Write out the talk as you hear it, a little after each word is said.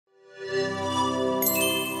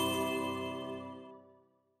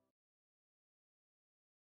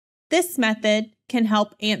This method can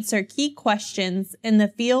help answer key questions in the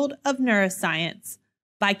field of neuroscience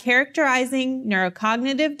by characterizing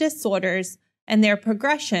neurocognitive disorders and their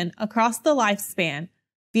progression across the lifespan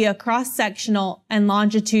via cross-sectional and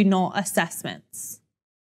longitudinal assessments.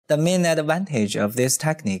 The main advantage of this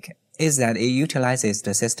technique is that it utilizes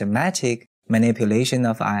the systematic manipulation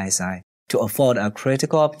of ISI to afford a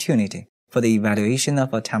critical opportunity for the evaluation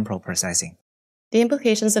of a temporal processing. The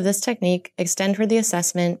implications of this technique extend for the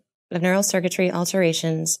assessment of neural circuitry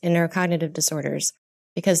alterations in neurocognitive disorders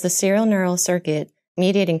because the serial neural circuit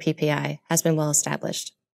mediating PPI has been well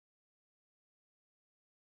established.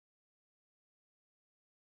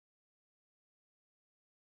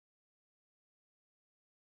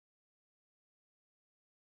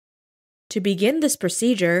 To begin this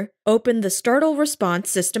procedure, open the Startle Response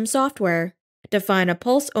System software. Define a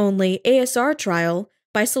pulse-only ASR trial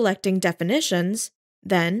by selecting Definitions,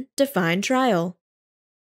 then Define Trial.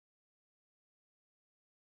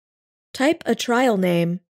 Type a trial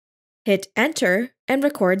name. Hit Enter and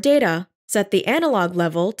record data. Set the analog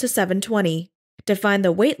level to 720. Define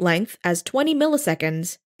the wait length as 20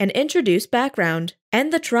 milliseconds and introduce background.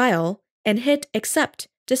 End the trial and hit Accept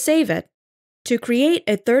to save it. To create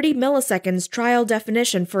a 30 milliseconds trial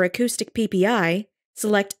definition for acoustic PPI,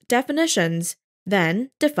 select Definitions,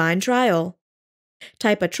 then Define Trial.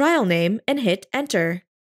 Type a trial name and hit Enter.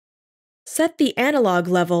 Set the analog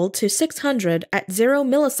level to 600 at 0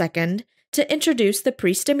 millisecond to introduce the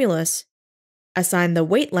pre-stimulus. Assign the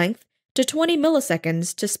wait length to 20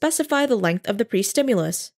 milliseconds to specify the length of the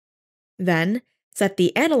pre-stimulus. Then, set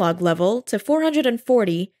the analog level to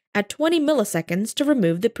 440 at 20 milliseconds to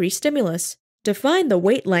remove the pre-stimulus. Define the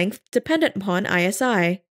wait length dependent upon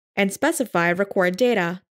ISI, and specify record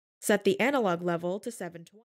data. Set the analog level to 720.